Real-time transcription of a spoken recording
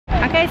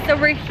Okay, so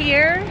we're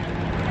here.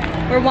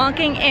 We're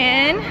walking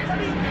in.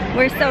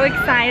 We're so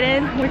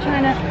excited. We're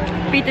trying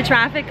to beat the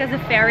traffic because the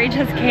ferry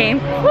just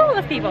came full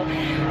of people.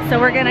 So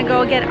we're gonna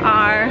go get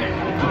our...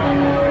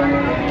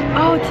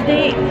 Oh,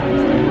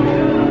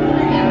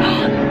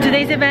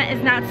 today's event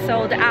is not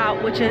sold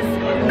out, which is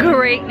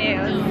great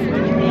news.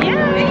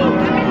 Yay!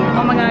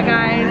 Oh my god,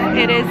 guys,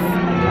 it is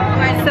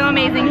so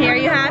amazing here. Are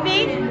you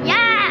happy?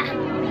 Yeah!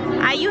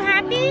 Are you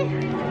happy?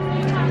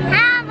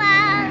 Hello!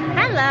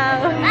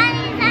 Hello!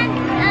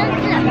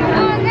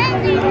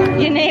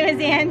 Your name is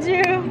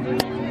Andrew?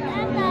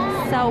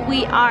 Hello. So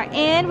we are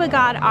in, we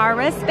got our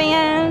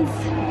wristbands.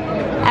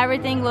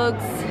 Everything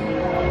looks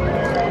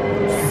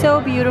so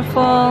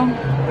beautiful.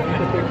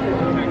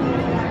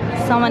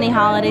 So many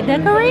holiday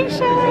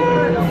decorations.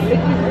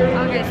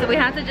 Okay, so we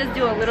have to just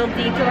do a little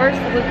detour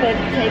so we could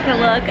take a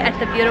look at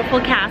the beautiful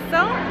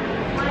castle.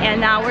 And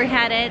now we're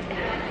headed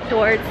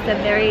towards the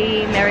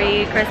very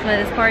Merry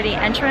Christmas party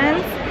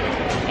entrance.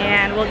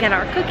 And we'll get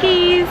our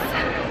cookies.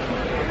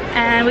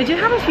 And we do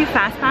have a few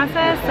fast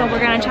passes, so we're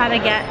gonna try to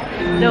get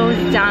those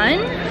done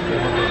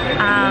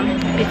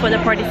before the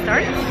party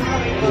starts.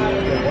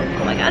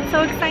 Oh my god,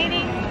 so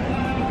exciting.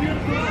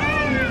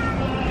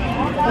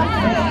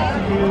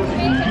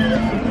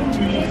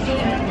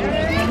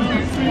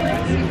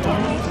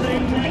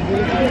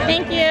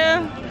 Thank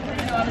you.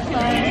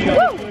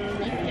 Woo!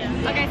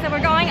 Okay, so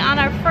we're going on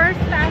our first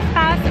fast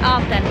pass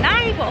of the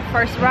night. Well,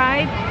 first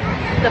ride,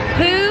 the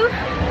Pooh,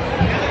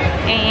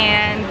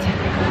 and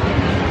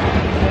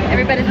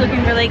everybody's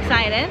looking really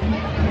excited,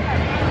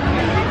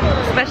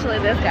 especially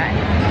this guy.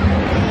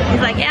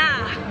 He's like, yeah.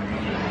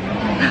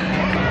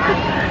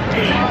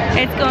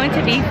 It's going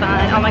to be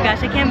fun. Oh my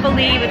gosh, I can't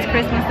believe it's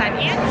Christmas time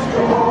yet.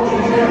 So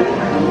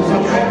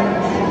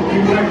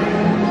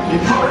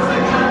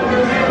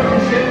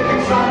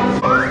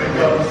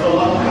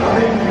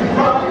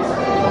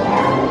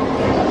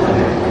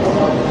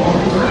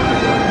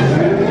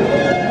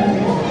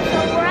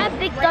we're at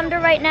Big Thunder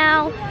right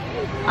now,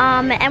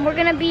 and we're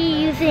gonna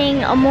be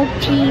using a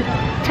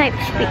multi-type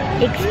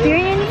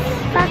experience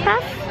fast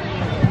pass,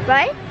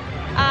 right?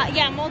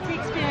 Yeah,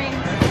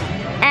 multi-experience.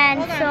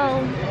 And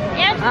so,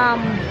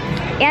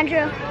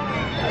 Andrew.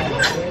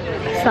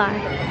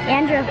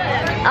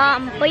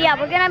 But yeah,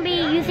 we're gonna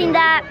be using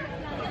that.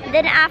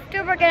 Then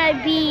after, we're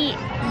gonna be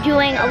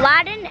doing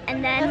Aladdin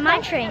and then My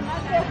Train.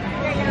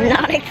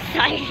 Not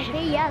excited.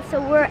 Hey, yeah, so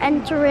we're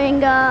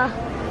entering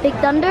Big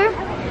Thunder.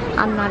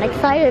 I'm not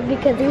excited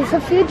because there's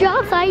a few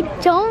jobs I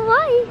don't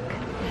like.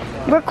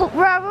 We're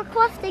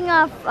requesting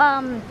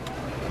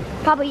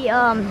probably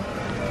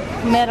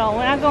Middle.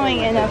 We're not going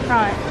in the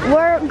front.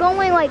 We're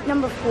going like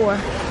number 4.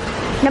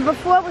 Number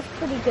 4 was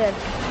pretty good,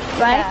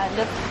 right?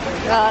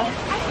 Yeah,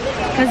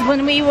 because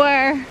when we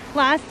were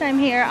last time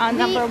here on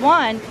number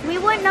 1. We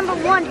went number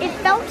 1. It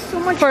felt so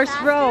much First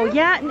faster. row.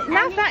 Yeah,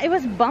 not that. It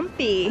was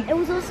bumpy. It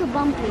was also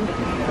bumpy.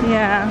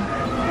 Yeah.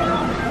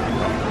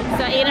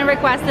 So Aiden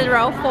requested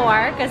row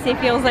 4 because he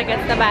feels like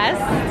it's the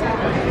best.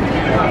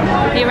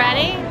 You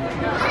ready?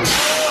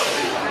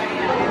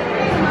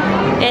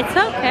 It's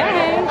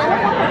okay.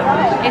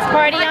 Is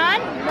party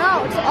on?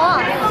 No, it's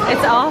off.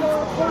 It's off?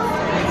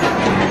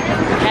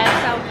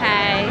 It's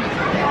okay.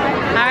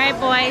 Alright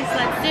boys,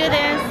 let's do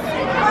this.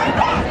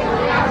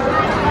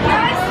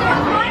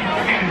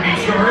 And be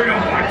sure to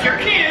watch your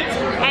kids.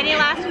 Any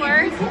last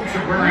words?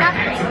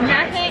 Nothing.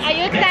 Nothing? Are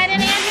you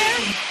excited,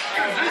 Andrew?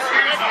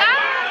 Let's go!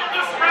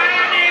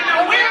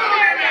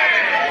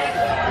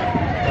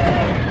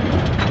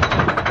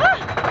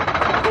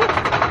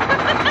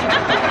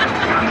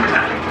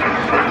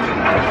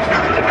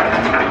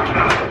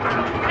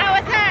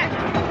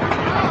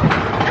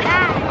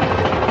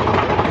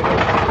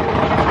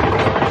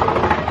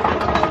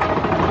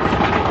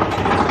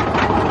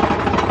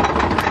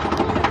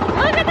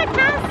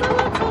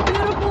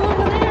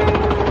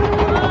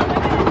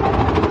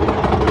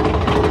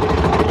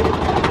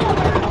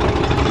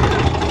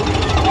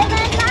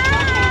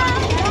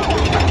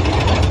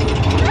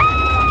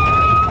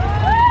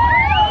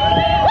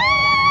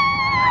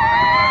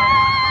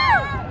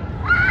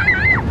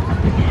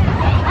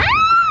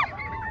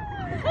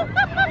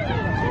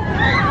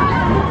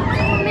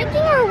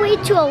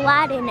 To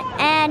Aladdin,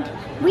 and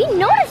we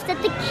noticed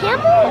that the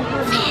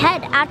camel's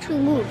head actually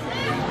moved.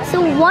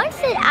 So once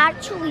it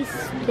actually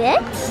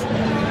spits,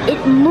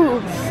 it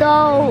moves.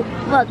 So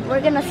look, we're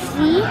gonna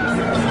see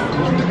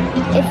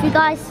if you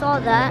guys saw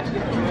that.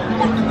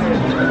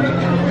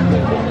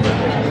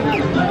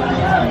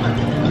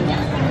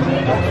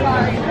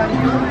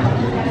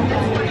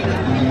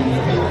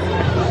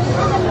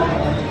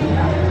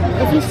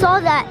 If you saw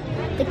that,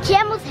 the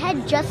camel's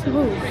head just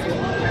moved.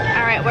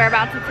 Alright, we're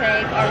about to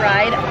take a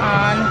ride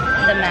on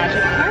the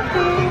magic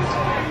carpet.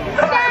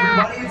 Hi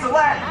everybody, it's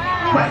Aladdin.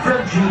 My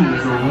friend Genie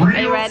is a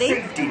real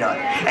safety nut,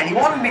 and he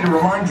wanted me to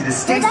remind you to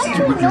stay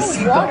seated with your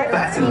seatbelt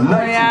fastened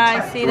nice and Yeah, I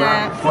tight see around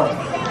that. the plane.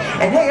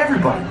 And hey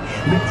everybody,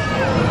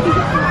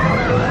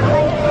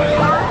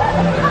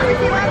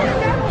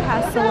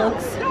 Castle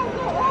looks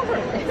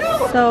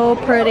so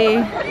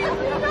pretty.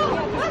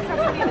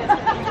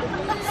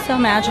 So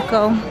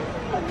magical.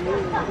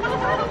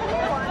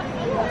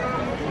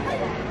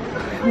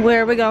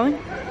 Where are we going?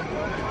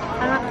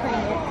 I'm not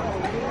playing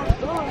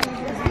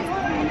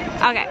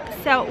it. Okay,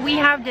 so we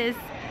have this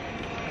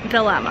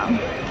dilemma.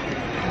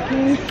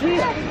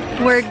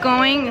 We're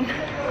going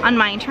on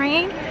Mine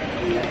Train.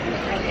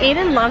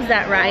 Aiden loves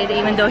that ride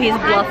even though he's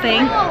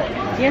bluffing.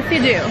 Yes,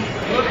 you do.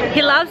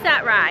 He loves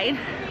that ride,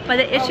 but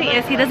the issue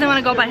is he doesn't want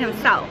to go by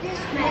himself.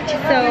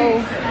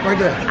 So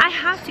I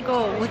have to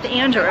go with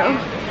Andrew.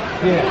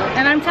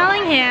 And I'm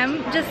telling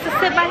him just to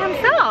sit by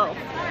himself.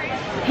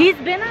 He's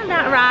been on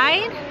that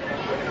ride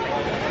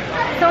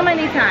so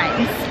many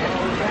times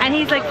and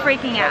he's like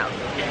freaking out.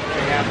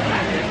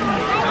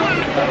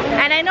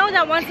 And I know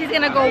that once he's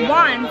gonna go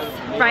once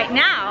right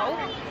now,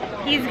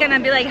 he's gonna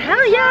be like,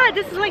 hell yeah,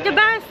 this is like the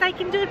best. I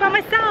can do it by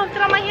myself,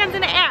 throw my hands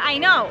in the air. I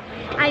know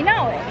it.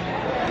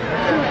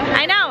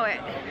 I know it.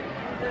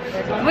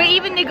 We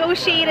even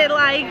negotiated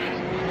like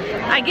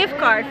a gift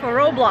card for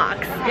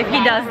Roblox if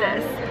he does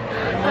this.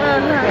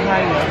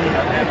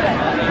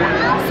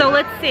 So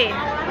let's see.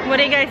 What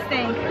do you guys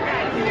think?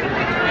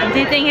 Do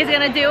you think he's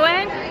gonna do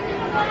it?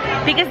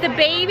 Because the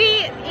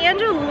baby,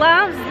 Andrew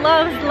loves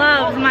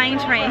Mine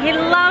Train. He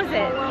loves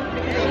it.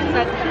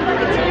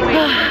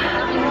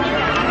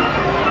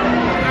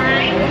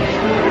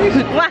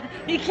 What?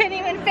 You can't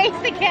even face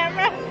the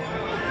camera?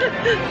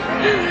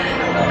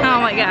 Oh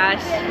my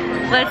gosh.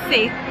 Let's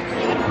see.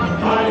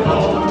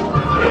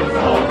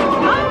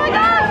 Oh my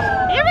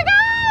gosh! Here we go!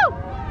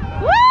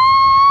 Woo!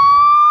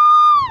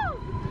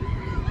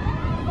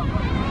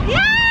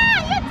 Yeah!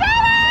 You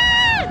did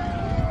it!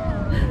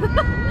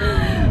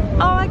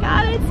 Oh my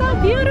god, it's so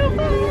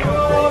beautiful!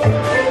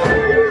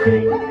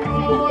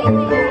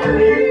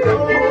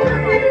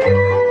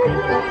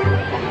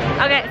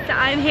 Okay, so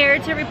I'm here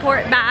to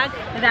report back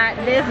that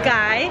this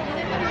guy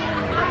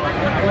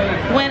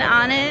went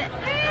on it,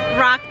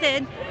 rocked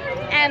it,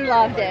 and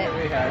loved it.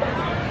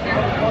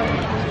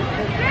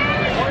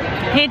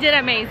 He did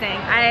amazing.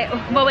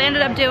 What we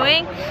ended up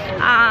doing,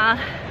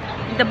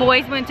 the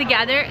boys went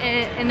together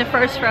in the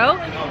first row,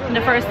 in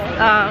the first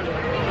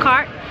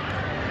cart,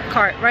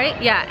 right?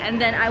 Yeah, and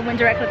then I went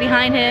directly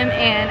behind him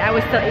and I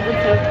was still able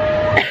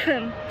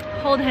to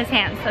hold his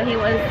hand. So he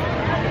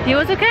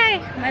was okay,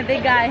 my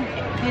big guy.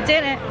 You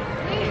did it.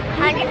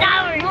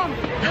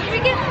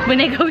 $100. We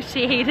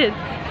negotiated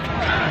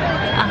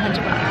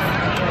 $100.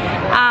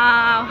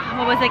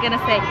 What was I gonna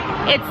say?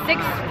 It's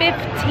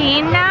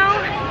 6:15 now,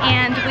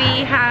 and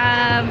we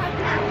have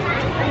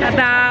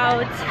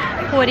about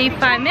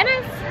 45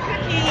 minutes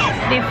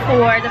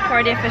before the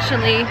party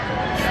officially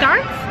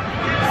starts.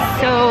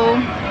 So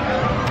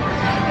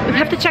we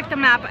have to check the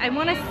map. I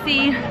want to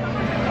see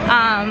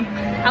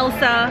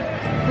Elsa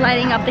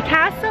lighting up the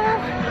castle,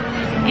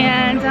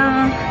 and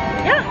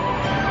yeah,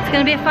 it's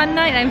gonna be a fun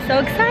night. I'm so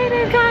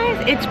excited, guys.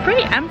 It's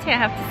pretty empty, I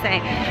have to say.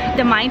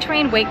 The Mine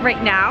Train wait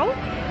right now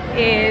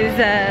is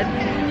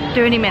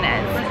 30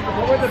 minutes,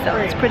 so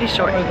it's pretty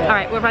short. All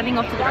right, we're running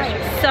off to the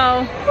restroom.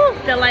 So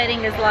the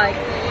lighting is like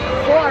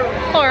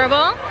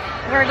horrible.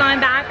 We're going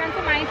back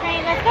onto Mine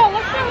Train. Let's go,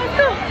 let's go, let's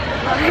go.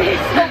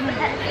 It's so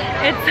bad.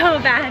 It's so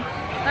bad.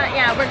 But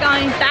yeah, we're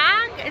going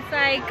back. It's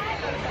like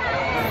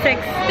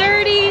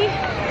 6:30,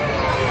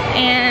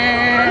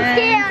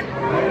 and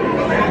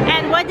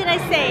what did I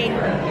say?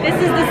 This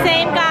is the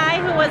same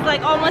guy who was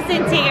like almost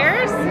in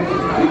tears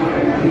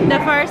the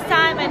first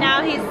time, and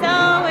now he's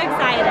so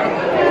excited.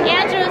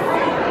 Andrews,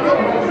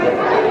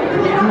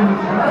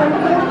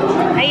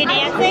 are you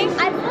dancing?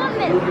 I will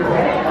admit,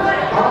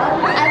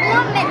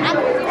 I'm a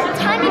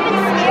tiny bit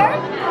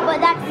scared, but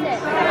that's it.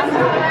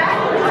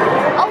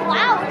 Oh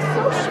wow, it's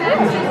so short.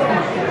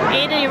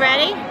 Aiden, you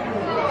ready?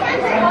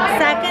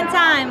 Second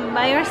time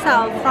by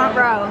yourself, front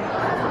row.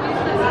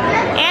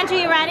 Andrew,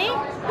 you ready?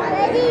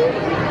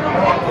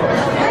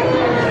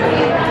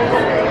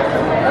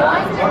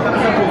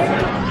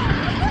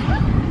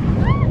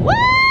 Woo!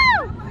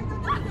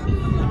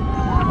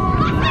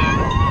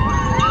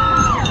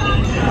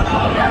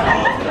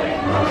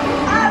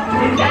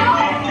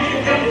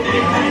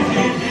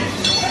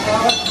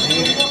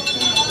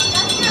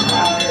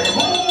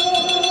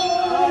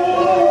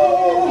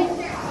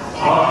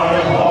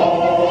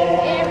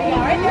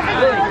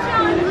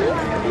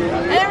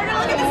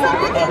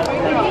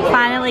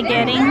 Finally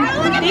getting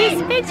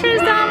these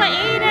pictures done with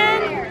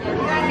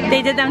Aiden.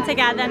 They did them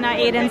together, now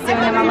Aiden's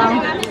doing them alone.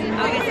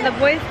 Okay, so the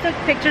boys took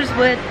pictures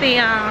with the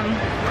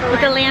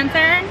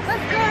lanterns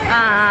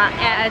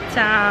at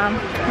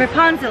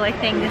Rapunzel, I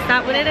think. Is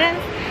that what it is?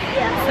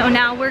 Yeah. So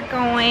now we're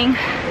going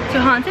to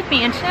Haunted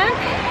Mansion,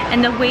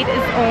 and the wait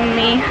is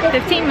only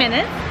 15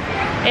 minutes.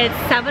 It's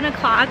 7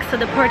 o'clock, so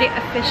the party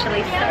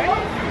officially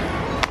starts.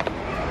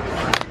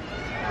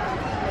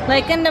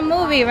 Like in the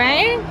movie,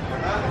 right?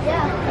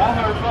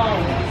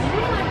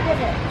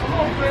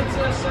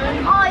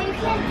 Oh, you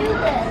can't do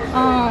this.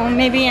 Oh,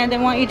 maybe yeah, they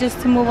want you just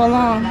to move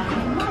along.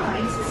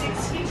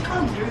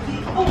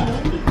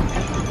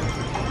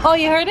 Oh,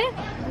 you heard it?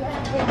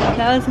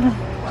 That was.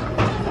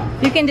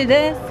 You can do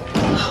this.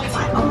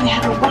 only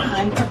had a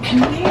rhyme for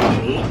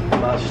canary.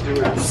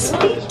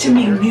 Speak to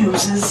me,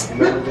 muses.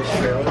 It's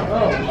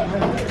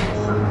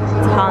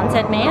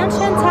Haunted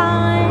Mansion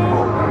time.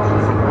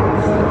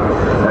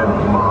 And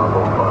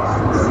marvel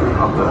busts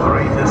of the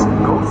greatest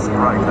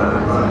ghostwriter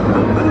the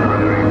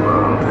literary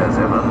world has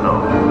ever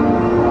known.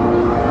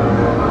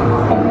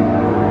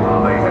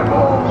 They have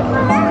all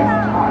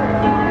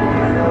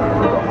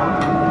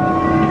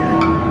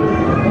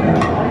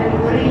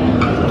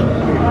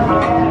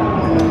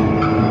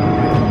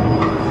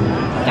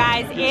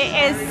Guys, it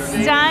is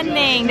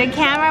stunning. The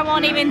camera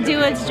won't even do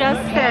its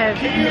justice.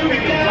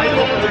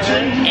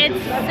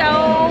 It's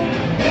so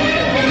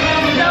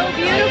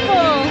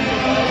beautiful.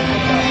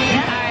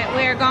 Alright,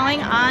 we're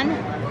going on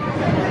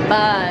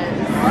Buzz.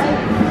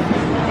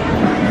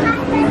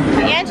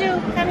 Andrew,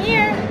 come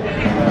here.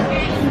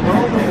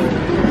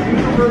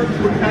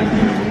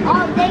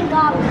 Oh, thank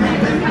God.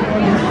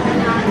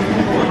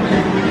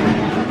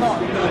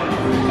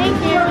 Thank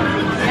you.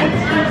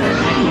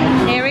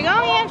 Here we go,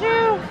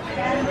 Andrew.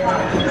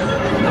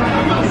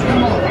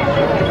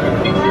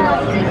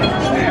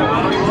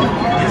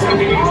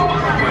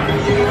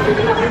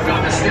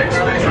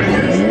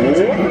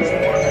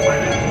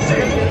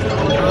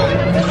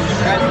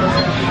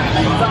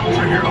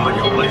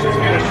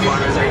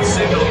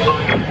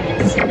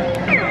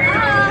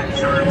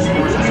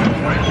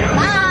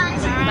 Bye.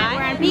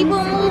 We're on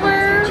People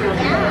Mover.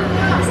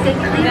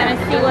 We're gonna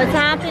see what's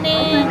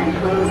happening.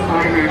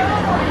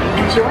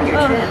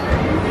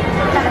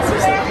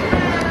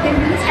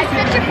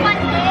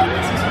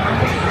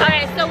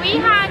 Okay, so we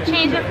had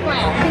change of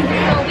plans.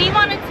 So we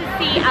wanted to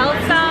see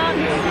Elsa,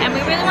 and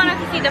we really wanted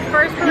to see the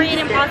first parade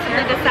and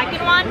possibly the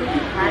second one.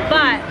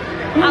 But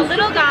a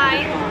little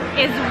guy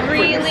is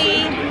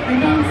really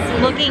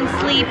looking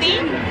sleepy.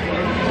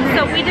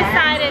 So we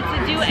decided to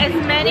do as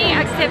many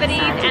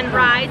activities and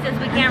rides as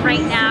we can right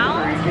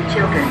now.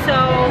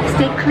 So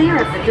Stay clear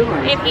of the door.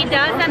 if he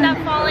does end up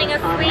falling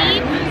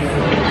asleep,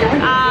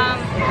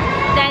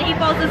 then he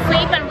falls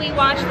asleep and we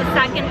watch the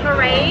second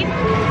parade,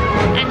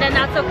 and then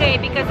that's okay,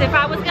 because if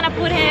I was gonna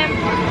put him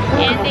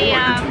in the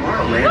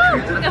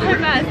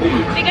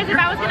because if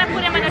I was gonna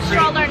put him in a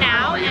stroller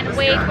now and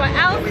wait for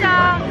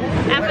Elsa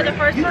and for the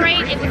first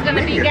parade, it was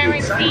gonna be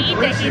guaranteed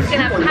that he's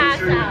gonna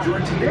pass out.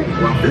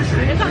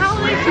 It's a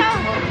holiday show.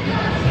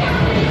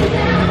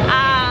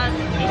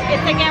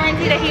 It's a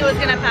guarantee that he was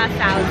gonna pass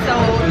out. So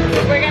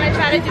we're gonna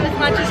try to do as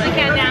much as we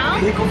can now.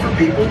 vehicle for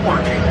people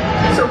watching.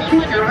 So When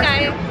keep this your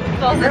guy eyes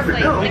falls Never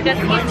asleep, know. because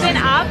he's been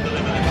up.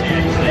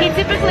 He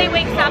typically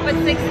wakes up at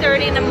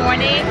 6:30 in the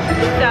morning,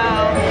 so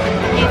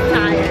he's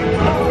tired.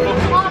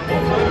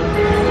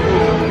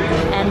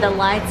 And the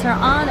lights are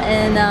on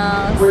in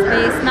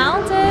Space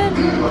Mountain.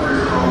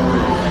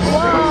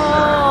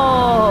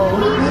 Whoa!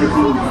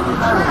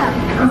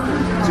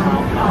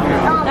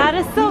 That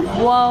is so,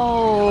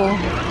 whoa!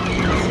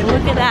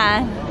 Look at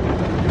that.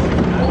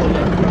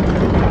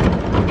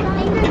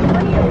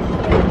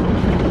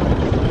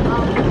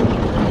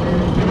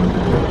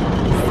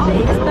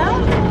 Space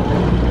Mountain?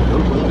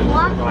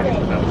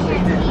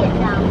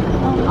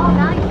 Oh,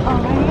 right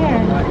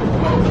here.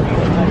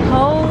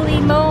 Holy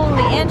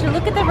moly. Andrew,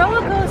 look at the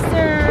roller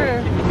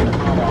coaster.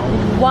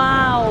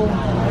 Wow.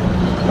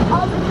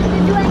 Oh,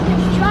 they're doing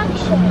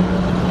construction.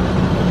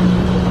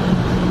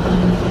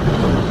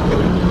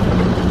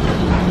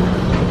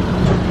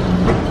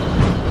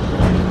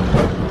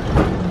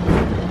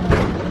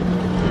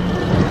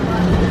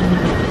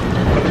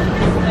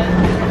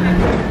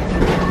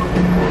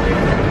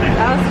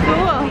 That was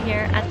cool.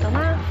 Here at the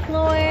last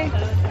floor,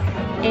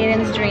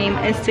 Aiden's dream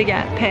is to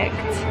get picked.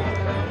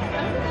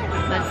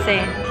 Let's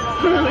see.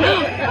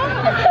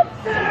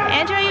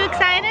 Andrew, are you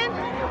excited?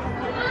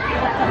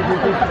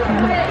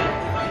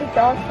 It's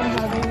awesome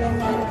how they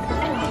run out.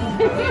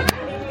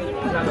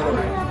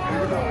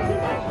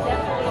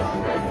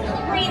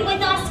 Read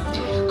with us.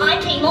 I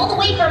came all the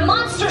way from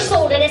Monster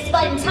Soda to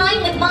spend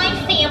time with my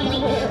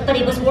family. But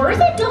it was worth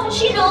it, don't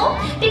you know?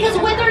 Because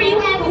whether you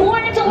have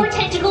horns or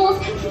tentacles,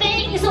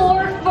 fangs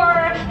or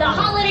fur, the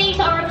holidays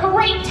are a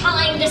great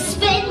time to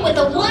spend with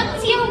the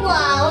ones you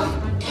love.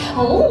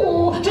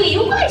 Oh, do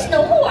you guys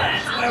know what?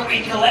 That's where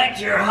we collect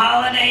your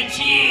holiday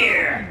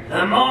cheer.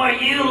 The more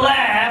you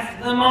laugh,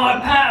 the more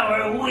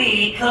power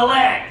we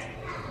collect.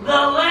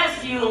 The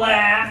less you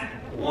laugh,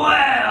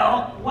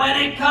 well, when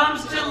it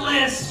comes to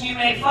lists, you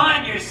may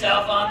find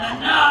yourself on the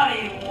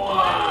naughty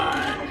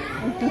one.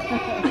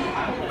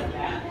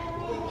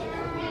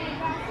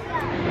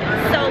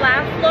 So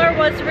last floor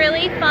was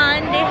really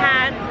fun. They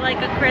had like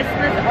a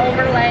Christmas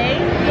overlay.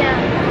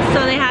 Yeah.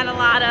 So they had a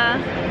lot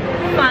of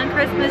fun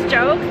Christmas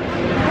jokes.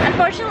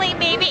 Unfortunately,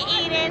 baby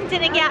Eden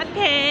didn't get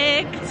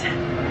picked.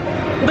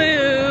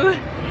 Boo.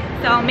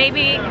 So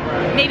maybe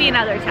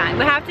another time.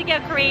 We have to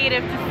get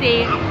creative to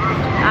see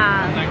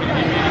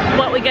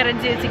what we gotta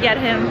do to get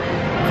him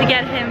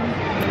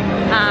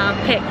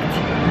picked.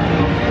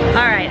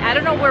 All right, I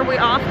don't know where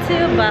we're off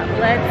to, but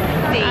let's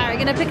see. All right, we're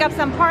gonna pick up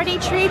some party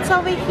treats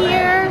over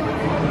here.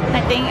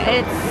 I think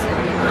it's,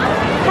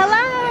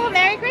 hello,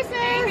 Merry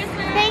Christmas.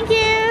 Thank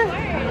you.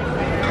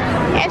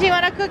 Angie, you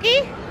want a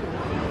cookie?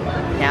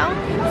 No?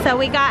 So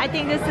we got, I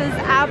think this is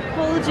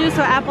apple juice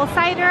or apple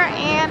cider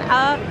and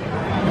a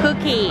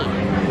cookie.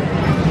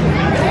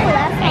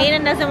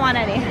 Aiden doesn't want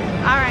any.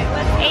 Alright,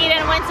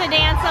 Aiden wants to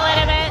dance a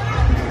little bit.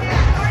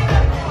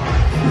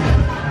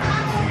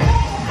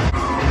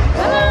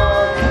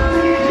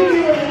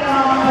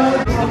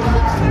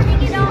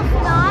 Turning it off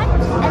not,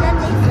 and then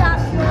they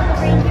stopped the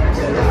reindeer.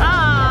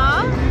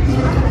 Aww.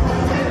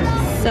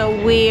 So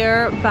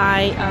we're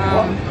by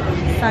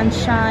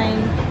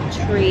Sunshine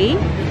Tree,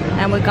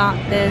 and we got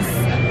this,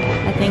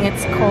 I think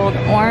it's called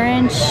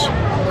Orange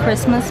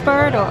Christmas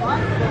Bird or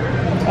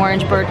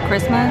Orange Bird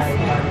Christmas.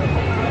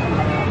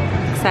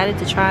 Excited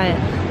to try it.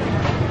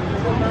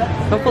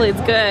 Hopefully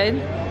it's good.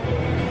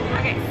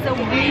 Okay, so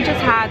we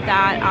just had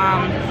that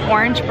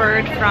Orange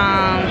Bird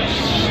from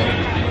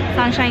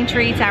Sunshine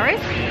Tree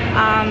Terrace.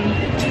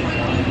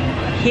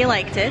 He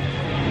liked it.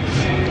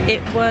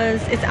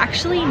 It's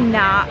actually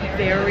not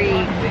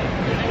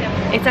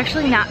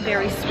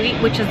very sweet,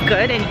 which is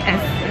good, and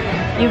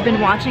as you've been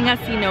watching us,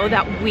 you know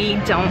that we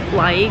don't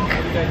like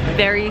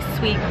very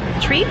sweet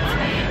treats.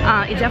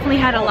 It definitely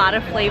had a lot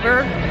of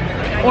flavor,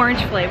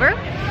 orange flavor,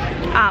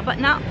 but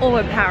not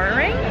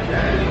overpowering,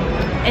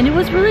 and it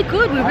was really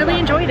good. We really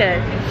enjoyed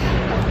it.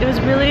 It's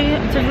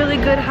a really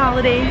good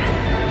holiday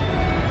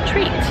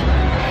treat.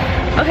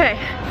 Okay,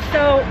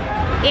 so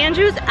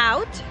Andrew's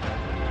out.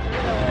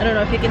 I don't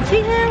know if you can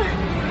see him.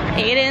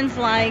 Aiden's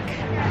like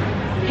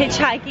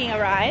hitchhiking a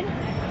ride.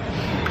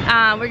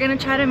 We're gonna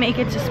try to make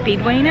it to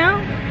Speedway now,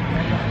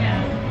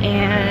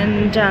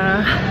 and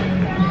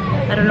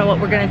I don't know what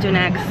we're gonna do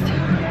next,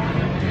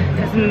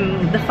 because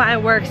the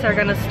fireworks are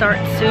gonna start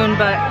soon,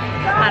 but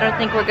I don't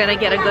think we're gonna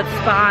get a good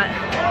spot.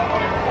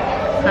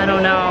 I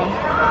don't know.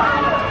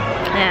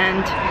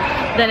 And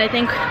then I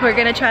think we're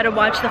gonna try to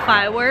watch the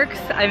fireworks.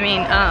 I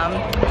mean,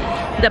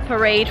 the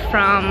parade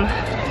from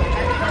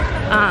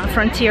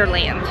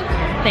Frontierland.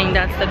 I think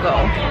that's the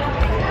goal.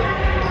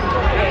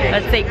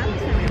 Let's see.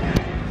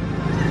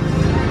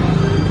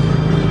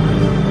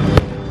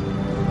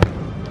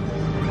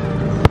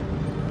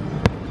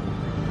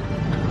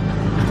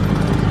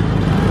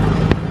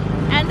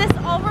 And this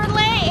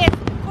overlay is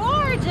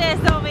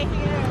gorgeous over here.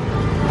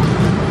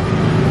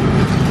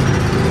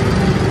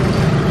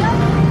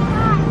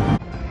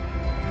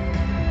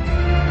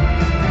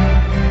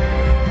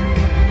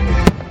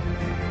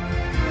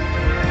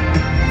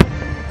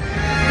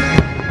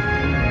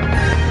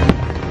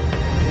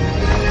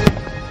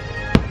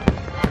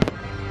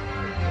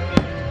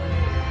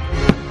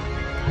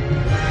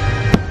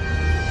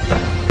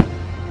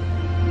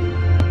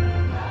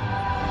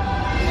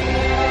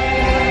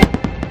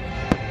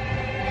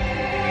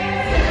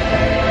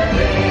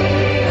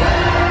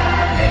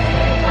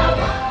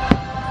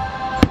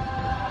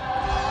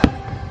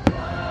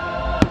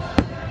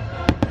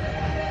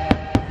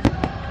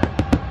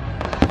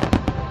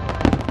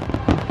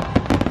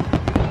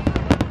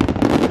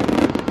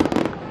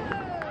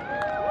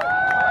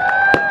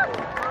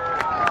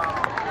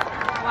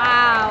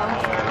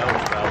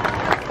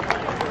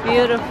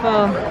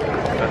 Beautiful.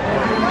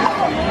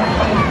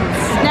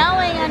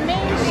 Snowing on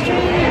Main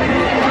Street.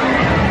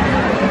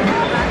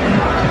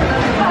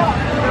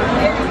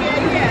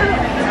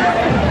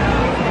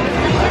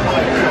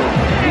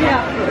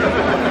 Yeah.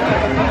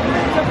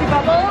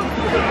 Bubbles?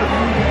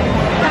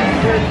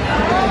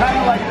 Kind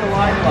of like the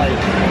limelight.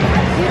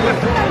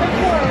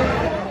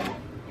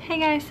 Hey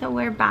guys, so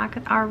we're back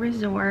at our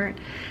resort.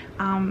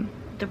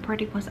 The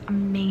party was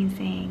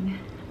amazing.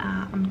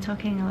 I'm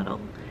talking a little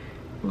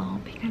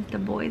low because the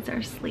boys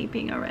are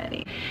sleeping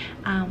already.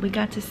 We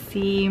got to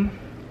see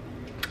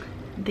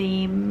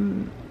the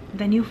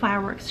new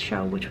fireworks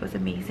show, which was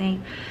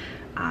amazing.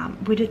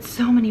 We did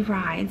so many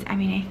rides. I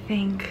mean, I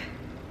think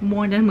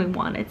more than we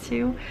wanted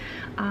to.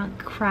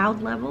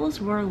 Crowd levels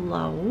were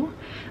low.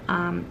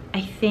 I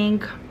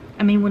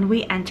mean, when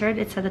we entered,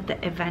 it said that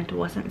the event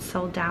wasn't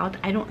sold out.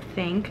 I don't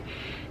think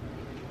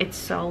it's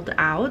sold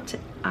out.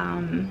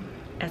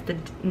 As the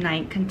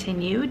night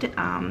continued,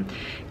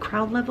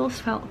 crowd levels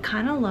felt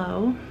kind of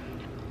low.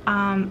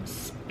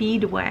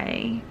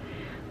 Speedway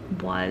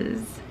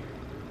was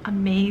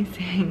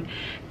amazing.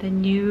 The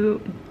new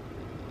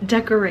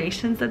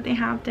decorations that they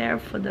have there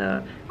for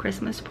the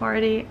Christmas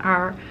party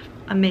are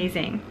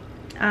amazing.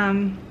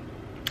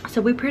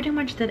 So we pretty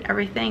much did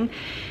everything,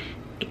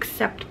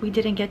 except we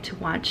didn't get to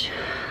watch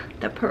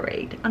the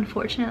parade,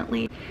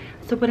 unfortunately.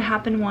 So what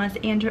happened was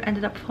Andrew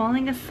ended up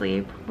falling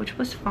asleep, which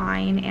was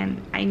fine,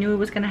 and I knew it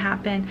was gonna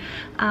happen,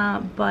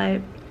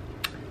 but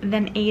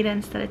then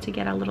Aiden started to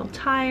get a little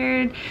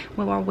tired.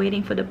 We were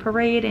waiting for the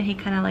parade, and he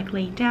kind of like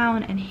laid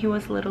down, and he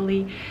was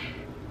literally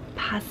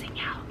passing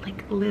out,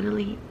 like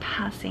literally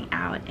passing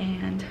out.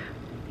 And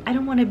I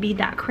don't want to be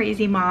that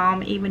crazy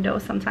mom, even though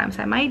sometimes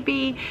I might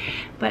be,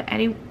 but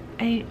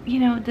you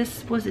know,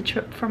 this was a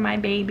trip for my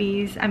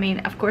babies. I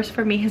mean, of course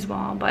for me as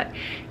well, but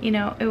you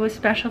know, it was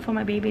special for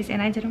my babies,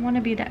 and I didn't want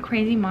to be that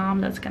crazy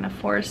mom that's gonna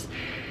force,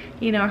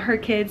 you know, her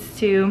kids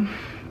to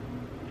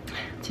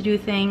to do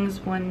things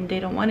when they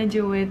don't want to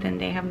do it and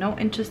they have no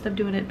interest of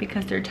doing it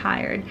because they're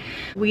tired.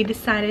 We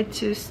decided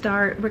to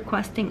start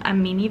requesting a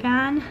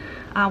minivan.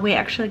 We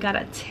actually got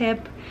a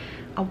tip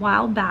a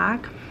while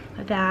back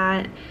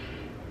that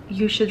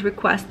you should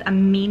request a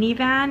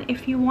minivan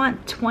if you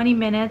want 20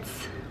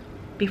 minutes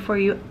before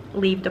you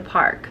leave the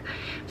park.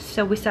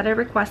 So we started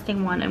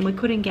requesting one and we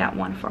couldn't get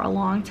one for a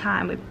long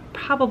time,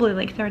 probably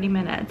like 30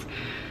 minutes.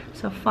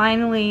 So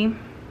finally,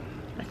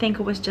 I think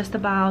it was just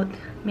about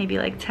maybe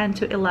like 10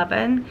 to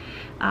 11,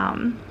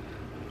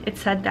 it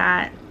said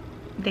that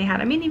they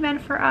had a minivan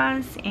for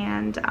us,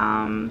 and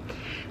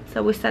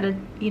so we started,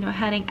 you know,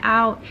 heading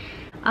out.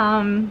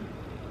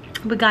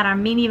 We got our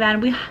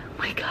minivan. We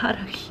got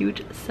a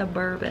huge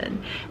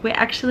Suburban. We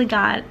actually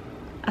got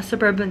a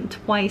Suburban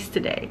twice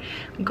today,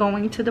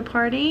 going to the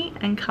party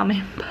and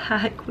coming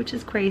back, which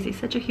is crazy.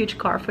 Such a huge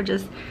car for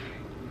just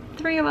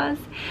 3 of us.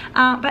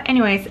 But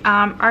anyways,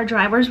 our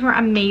drivers were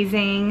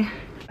amazing.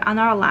 On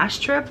our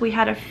last trip, we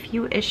had a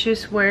few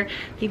issues where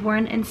they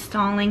weren't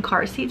installing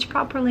car seats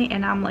properly,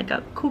 and I'm like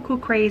a cuckoo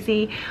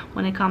crazy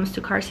when it comes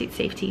to car seat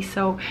safety.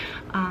 So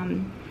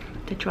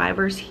the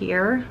drivers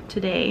here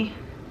today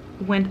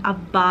went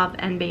above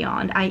and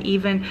beyond. I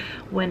even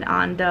went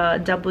on the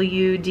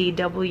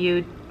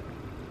WDW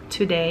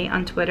today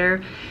on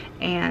Twitter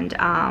and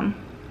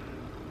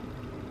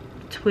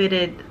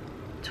tweeted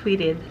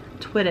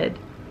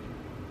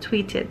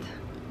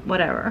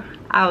whatever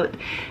out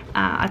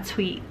a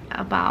tweet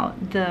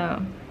about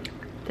the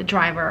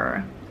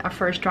driver, our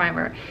first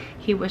driver.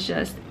 He was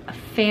just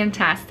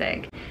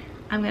fantastic.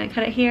 I'm gonna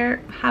cut it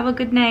here. Have a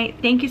good night.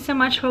 Thank you so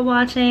much for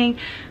watching.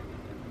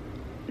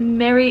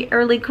 Merry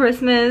early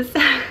Christmas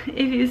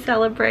if you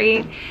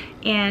celebrate,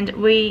 and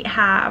we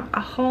have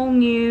a whole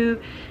new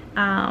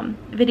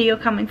video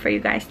coming for you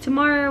guys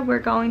tomorrow. We're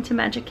going to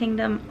Magic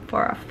Kingdom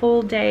for a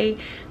full day,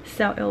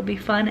 so it will be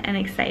fun and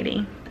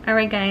exciting. All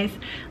right guys,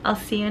 I'll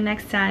see you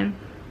next time.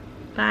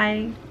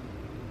 Bye.